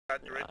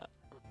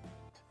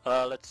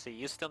Let's see.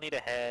 You still need a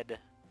head.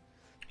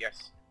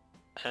 Yes.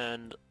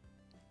 And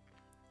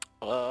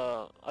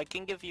I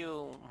can give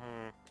you.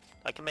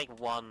 I can make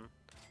one.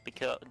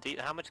 Because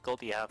how much gold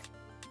do you have?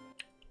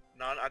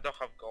 None. I don't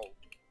have gold.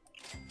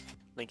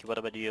 Linky, what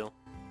about you?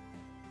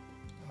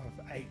 I have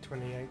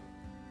 828.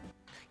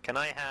 Can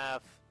I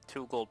have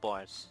 2 gold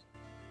bars?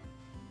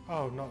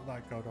 Oh, not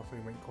that gold, I thought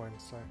you meant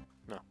coins, so...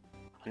 No.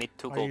 I need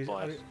 2 gold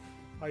bars.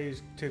 I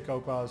use 2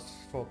 gold bars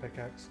for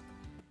pickaxe.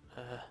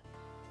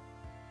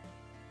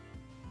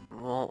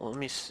 Well, let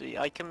me see.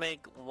 I can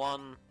make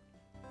one...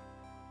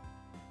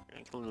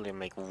 I can literally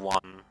make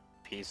 1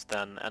 piece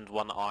then, and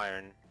 1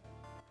 iron.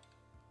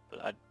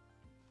 But I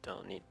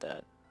don't need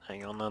that.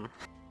 Hang on then.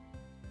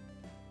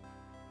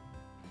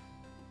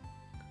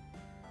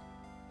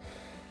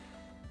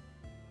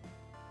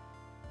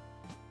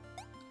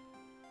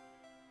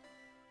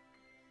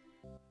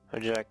 Oh,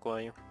 Jack, why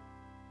are you?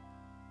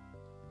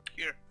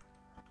 Here.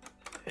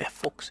 Yeah,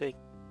 fuck's sake.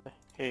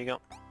 Here you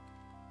go.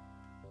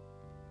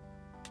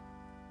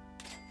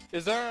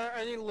 Is there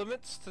any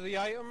limits to the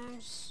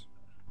items?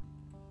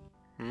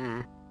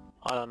 I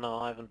don't know,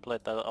 I haven't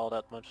played that all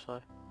that much, so... I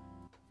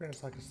think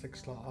it's like a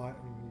 6-slot item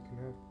you can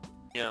have.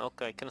 Yeah,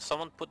 okay. Can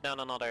someone put down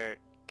another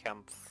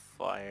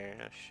campfire?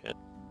 Oh, shit.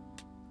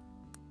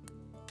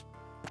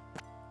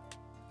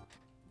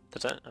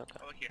 That's it? Okay.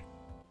 Over here.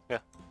 Yeah.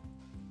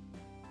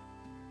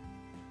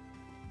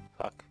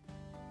 Fuck.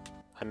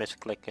 I miss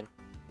clicking.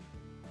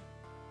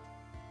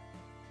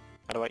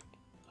 How do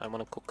I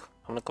wanna cook.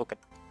 I wanna cook it.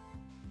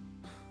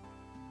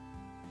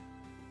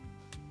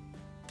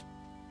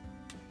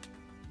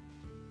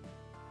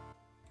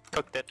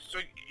 Cooked it. So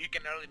you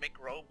can only make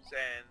robes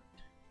and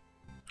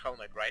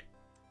helmet, right?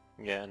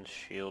 Yeah, and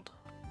shield.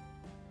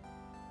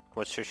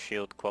 What's your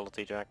shield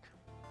quality, Jack?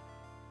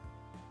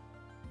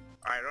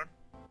 Iron.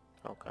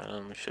 Okay,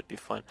 then we should be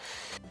fine.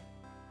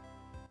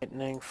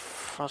 Lightning,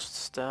 frost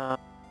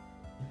stab.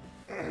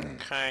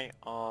 Okay,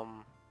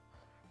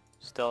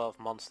 still have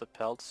monster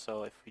pelts,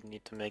 so if we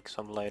need to make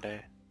some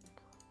later,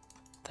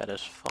 that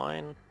is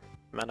fine.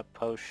 Mana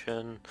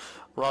potion,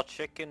 raw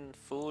chicken,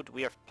 food.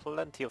 We have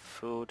plenty of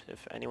food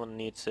if anyone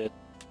needs it.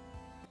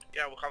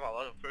 Yeah, we have a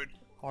lot of food.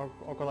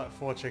 I've got like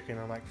 4 chicken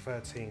and like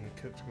 13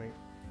 cooked meat.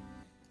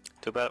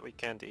 Too bad we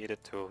can't eat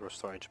it to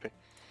restore HP.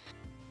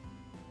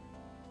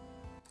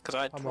 Cause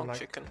I had I'm 1 on, like,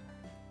 chicken.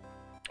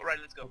 Alright,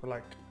 let's go. I've got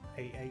like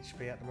 8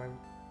 HP at the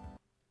moment.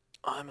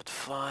 I'm at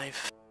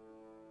 5.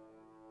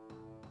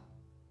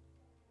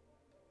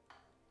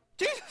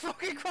 Jesus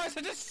fucking Christ,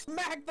 I just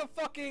smacked the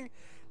fucking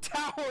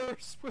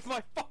towers with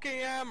my fucking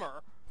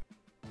hammer!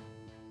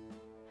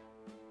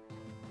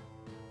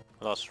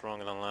 A lot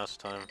stronger than last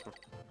time.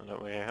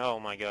 That way. Oh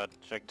my god,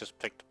 Jack just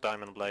picked up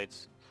diamond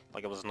blades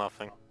like it was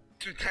nothing.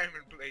 2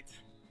 diamond blades.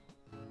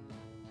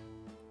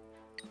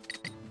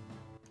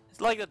 It's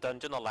like the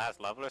dungeon the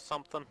last level or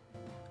something.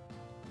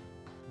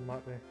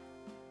 Might be.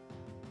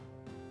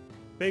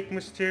 Big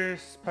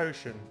mysterious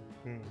potion.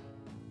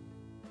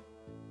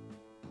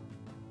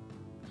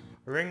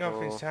 Ring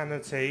of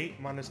Insanity,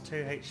 minus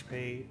 2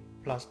 HP,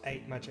 plus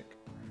 8 magic.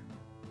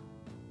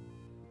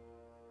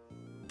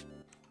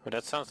 But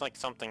that sounds like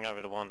something I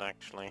would want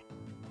actually.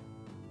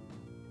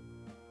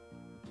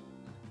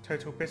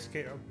 Total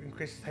Biscuit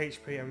increases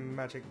HP and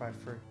magic by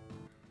 3.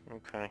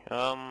 Okay,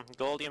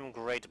 Goldium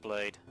Great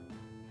Blade.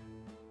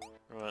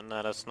 Right,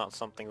 no, that's not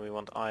something we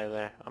want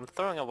either. I'm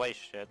throwing away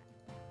shit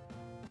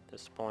at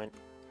this point.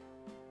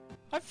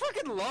 I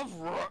freaking love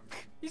Rook!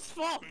 He's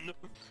fun!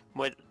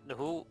 Wait,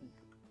 who...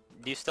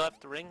 Do you still have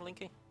the ring,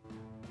 Linky?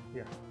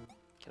 Yeah.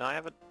 Can I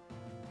have it?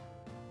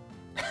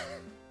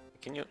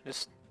 Can you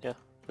just... yeah,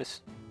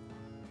 please.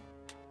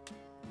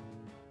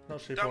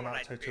 Not sure if I want that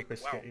Dominate Total big,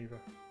 Biscuit wow. either.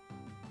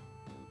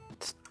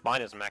 It's,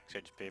 mine is max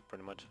HP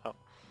pretty much. Oh.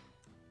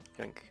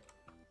 Think.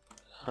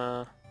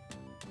 Okay,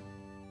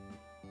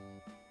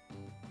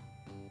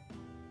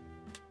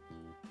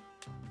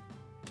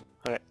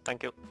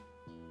 thank you.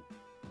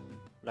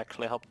 It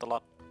actually helped a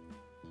lot.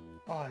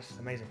 Oh, this is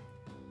amazing.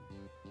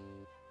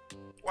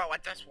 Wow, I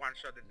just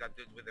one-shotted that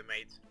dude with the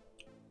mates.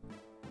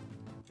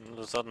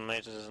 The sudden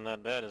mages isn't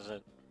that bad, is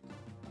it?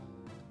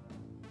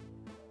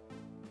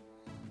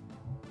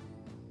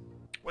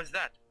 What's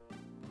that?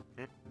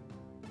 Hmm?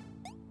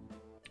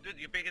 Dude,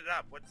 you pick it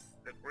up. What's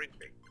the green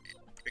thing?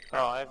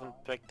 Oh, I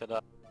haven't picked it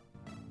up.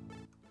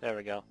 There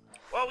we go.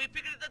 Well, we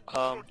picked it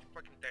up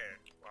fucking there.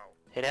 Wow.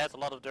 It has a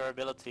lot of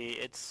durability.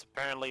 It's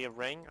apparently a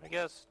ring, I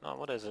guess? No,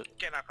 what is it?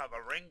 Can I have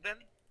a ring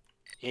then?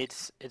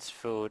 It's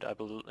food, I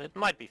believe. It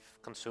might be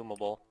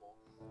consumable.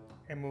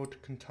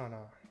 Emerald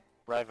Katana.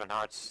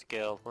 Ravenheart's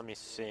skill, let me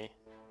see.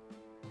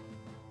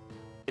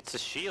 It's a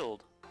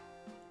shield.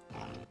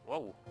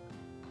 Whoa.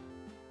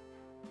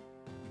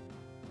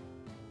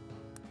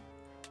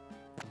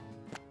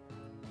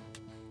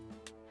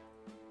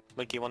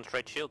 Look, you want to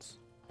trade shields?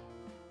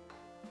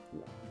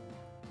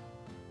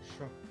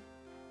 Sure.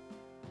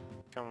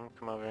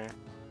 Come over here.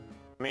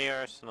 Give me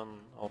yours and then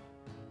I'll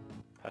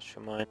pass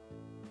you mine.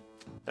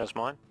 That's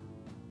mine?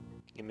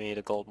 Give me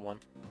the gold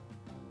one.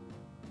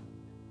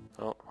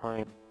 Oh,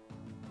 Alright.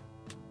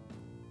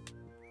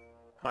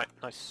 Alright,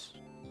 nice.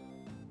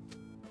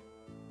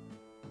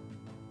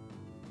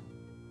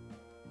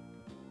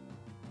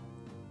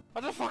 I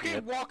just fucking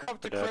Yep. walk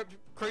up to Good.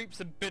 creeps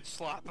and bitch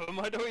slap them.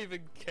 I don't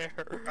even care.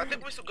 I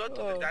think we should go to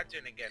the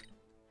dungeon again.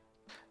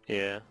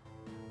 Yeah.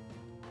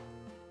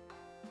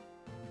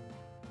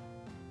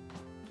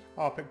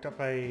 Oh, I picked up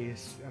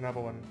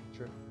another one.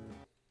 Sure.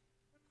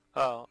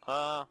 Oh,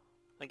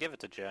 I give it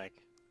to Jack.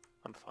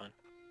 I'm fine.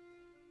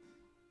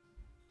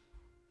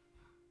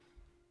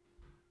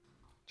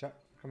 Jack,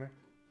 come here.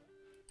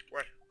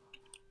 Where?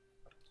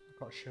 I've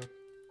got a shield.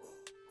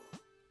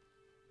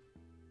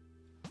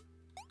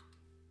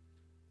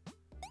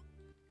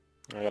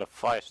 I got a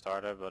fire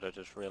starter, but I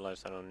just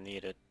realized I don't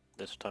need it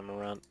this time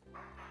around.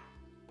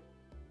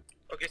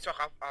 Okay, so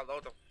I have a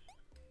lot of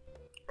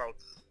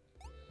boats.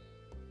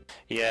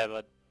 Yeah,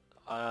 but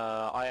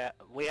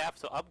we have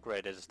to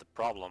upgrade it is the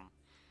problem.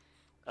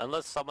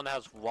 Unless someone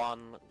has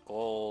one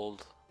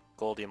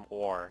goldium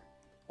ore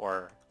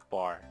or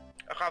bar.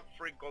 I have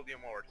 3 golden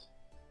ores.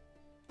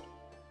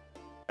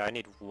 I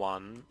need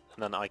one,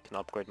 and then I can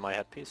upgrade my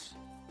headpiece.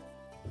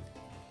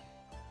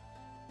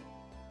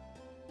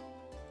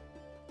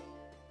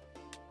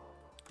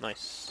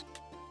 Nice.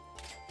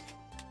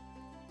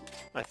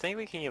 I think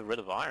we can get rid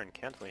of iron,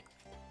 can't we?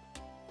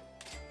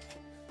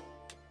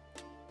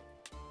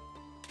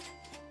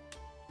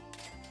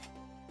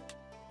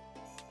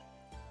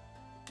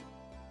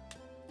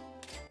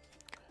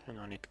 And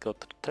I need to go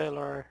to the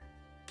tailor.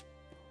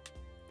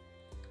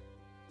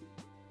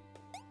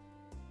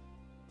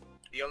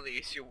 The only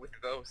issue with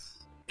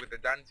the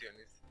dungeon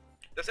is...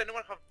 Does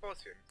anyone have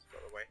potions, by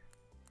the way?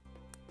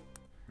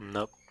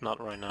 Nope,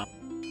 not right now.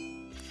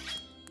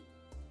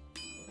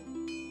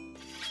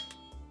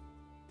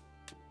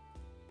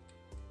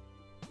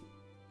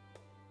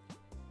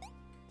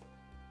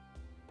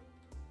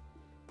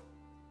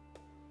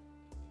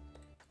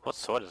 What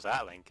sword is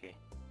that, Linky?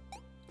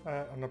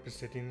 An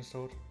obsidian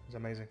sword. It's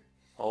amazing.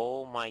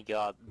 Oh my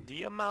god,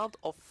 the amount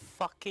of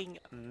fucking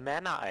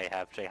mana I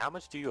have, Jay. How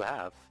much do you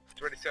have?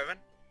 27?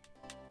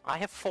 I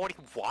have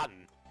 41.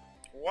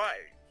 Why?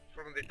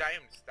 From the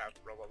diamond stuff,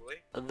 probably.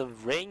 The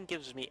ring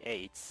gives me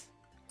 8.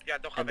 Yeah, I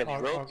don't have And the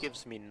any. Oh, rope oh,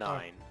 gives me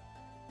 9.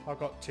 I've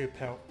got 2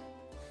 pelt.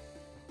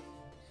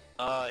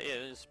 Yeah,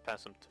 just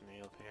pass them to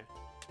me over here.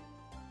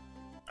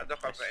 I don't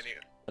have Yes, any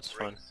that's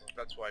fine. rings,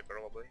 that's why,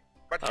 probably.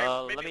 But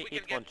maybe Let me we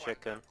eat can one get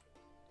chicken. now.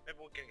 Maybe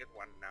we can get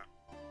one now.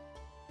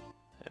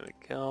 There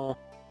we go.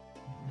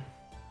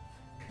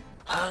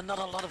 Not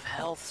a lot of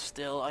health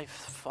still. I have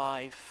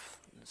 5.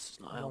 This is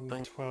not I'm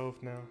helping.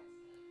 12 now.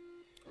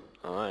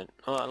 Alright.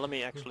 Let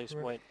me actually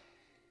wait.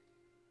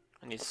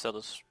 I need to sell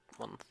this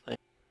one thing.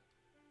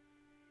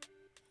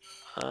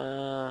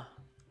 I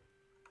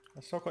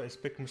still got this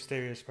big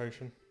mysterious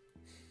potion.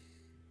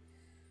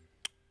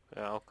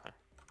 Yeah, okay.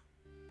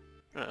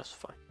 Yeah, that's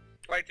fine.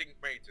 Fighting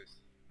mages.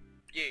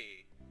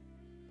 Yay.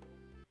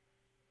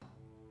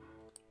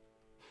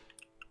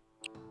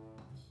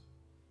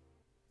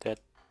 Dead.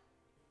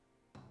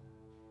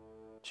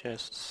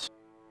 Chests.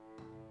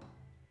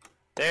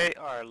 They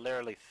are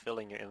literally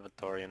filling your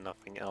inventory and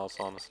nothing else,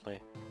 honestly.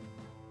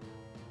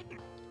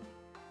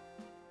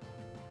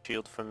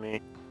 Shield for me.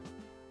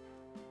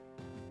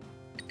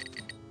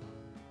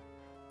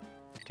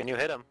 Can you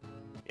hit him?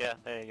 Yeah,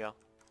 there you go.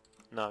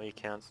 No, you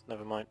can't.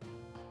 Never mind.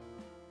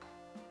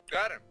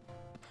 Got him.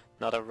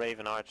 Not a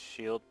Raven Arch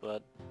shield,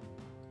 but...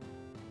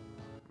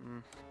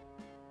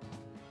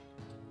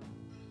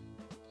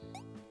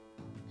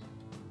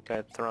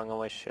 Okay, throwing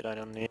away shit I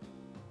don't need.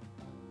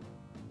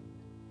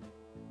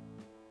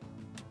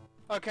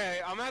 Okay,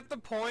 I'm at the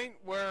point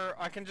where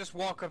I can just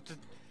walk up to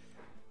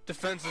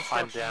defensive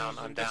I'm structures down,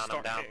 I'm and just down,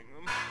 I'm start down. hitting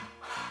them.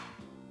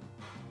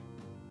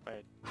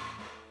 Wait.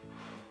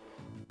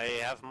 I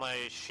have my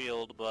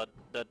shield, but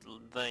that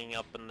thing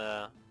up in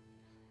the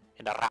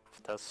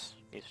rafters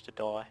needs to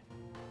die.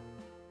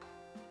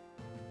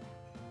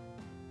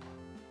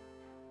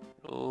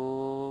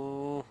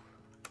 Ooh.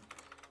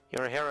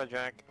 You're a hero,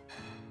 Jack.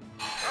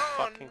 Oh,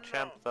 Fucking no.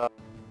 champ though.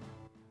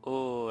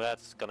 Ooh,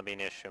 that's gonna be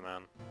an issue,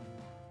 man.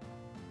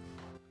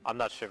 I'm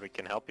not sure we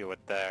can help you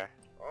with there.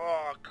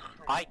 Oh, come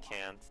I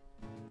can't.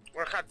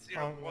 We're at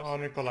 0 I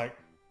only got like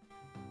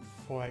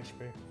 4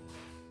 HP.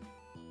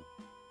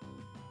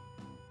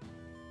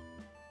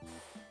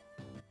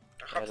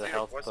 I have There's a 0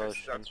 health potions,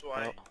 potion. that's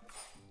why. No.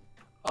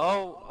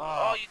 Oh,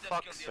 Oh, you just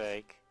fuck's killed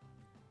sake.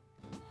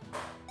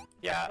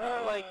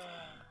 Yeah, like,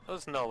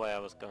 there's no way I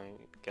was going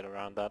to get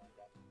around that.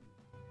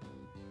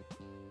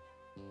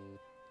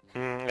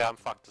 Yeah, I'm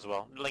fucked as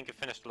well. Linky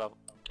finished the level.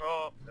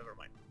 Oh, never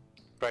mind.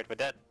 Right, we're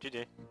dead.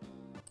 GG.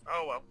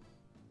 Oh well.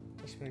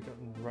 Just gonna get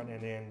run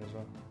in the end as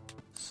well.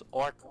 It's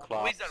Orc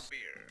Claws. Wizard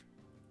beer.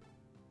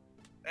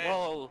 And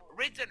Whoa,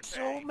 Regen so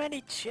Fairy.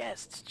 many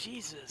chests,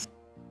 Jesus.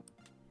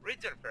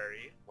 Regen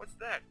Fairy? What's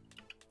that?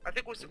 I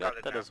think we We should call got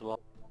it that now. as well.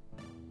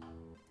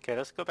 Okay,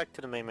 let's go back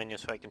to the main menu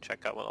so I can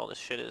check out what all this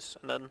shit is,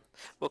 and then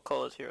we'll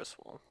call it here as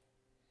well.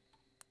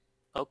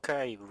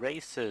 Okay,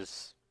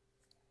 races.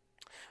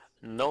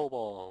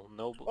 Noble.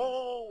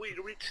 Oh, we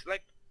reached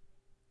like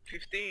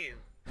 15.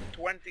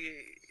 20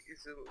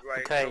 is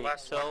like the Okay,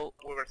 last so...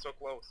 one. We were so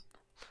close.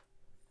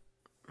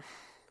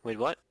 Wait,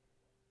 what?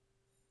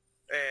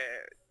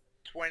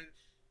 20,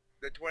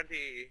 the 20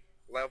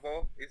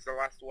 level is the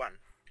last one.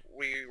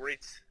 We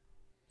reached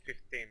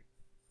 15.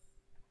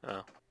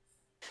 Oh.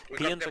 We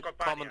got Peons the are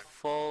companion. common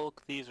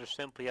folk, these are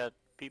simply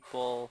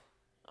people...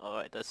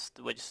 Alright, that's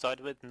what you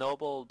started with.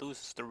 Noble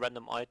loses the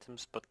random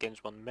items but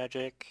gains 1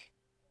 magic.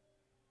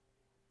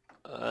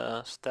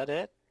 Is that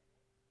it?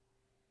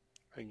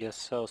 I guess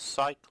so.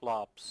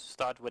 Cyclops,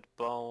 start with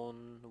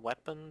bone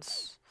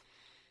weapons.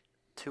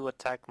 2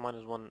 attack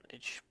minus 1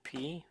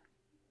 HP.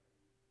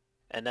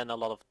 And then a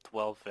lot of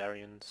 12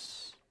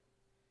 variants.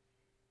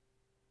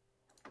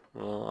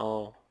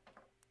 Oh,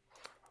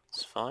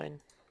 it's fine.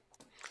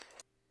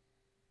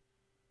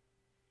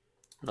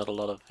 Not a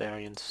lot of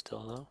variants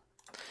still though.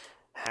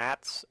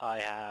 Hats, I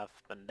have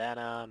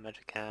bandana,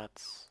 magic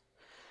hats.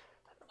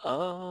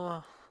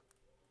 Oh,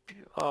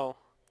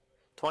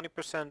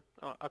 20%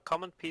 a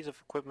common piece of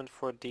equipment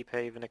for Deep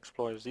Haven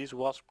explorers. These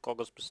wasp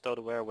goggles bestow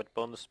the wearer with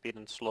bonus speed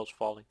and slows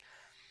falling.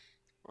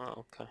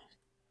 Oh, okay.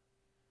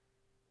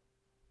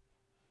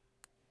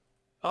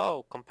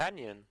 Oh,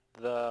 companion.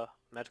 The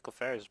magical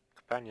fairy's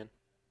companion.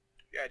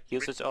 Yeah,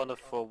 Heals its owner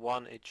for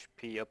 1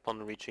 HP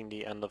upon reaching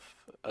the end of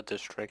a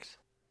district.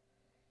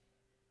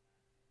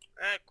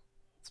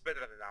 it's better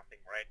than nothing,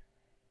 right?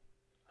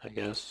 I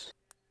guess.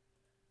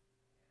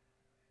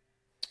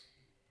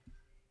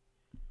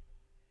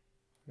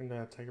 I'm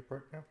gonna take a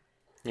break now.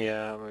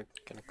 Yeah, we're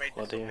gonna Made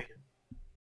call this it here. okay.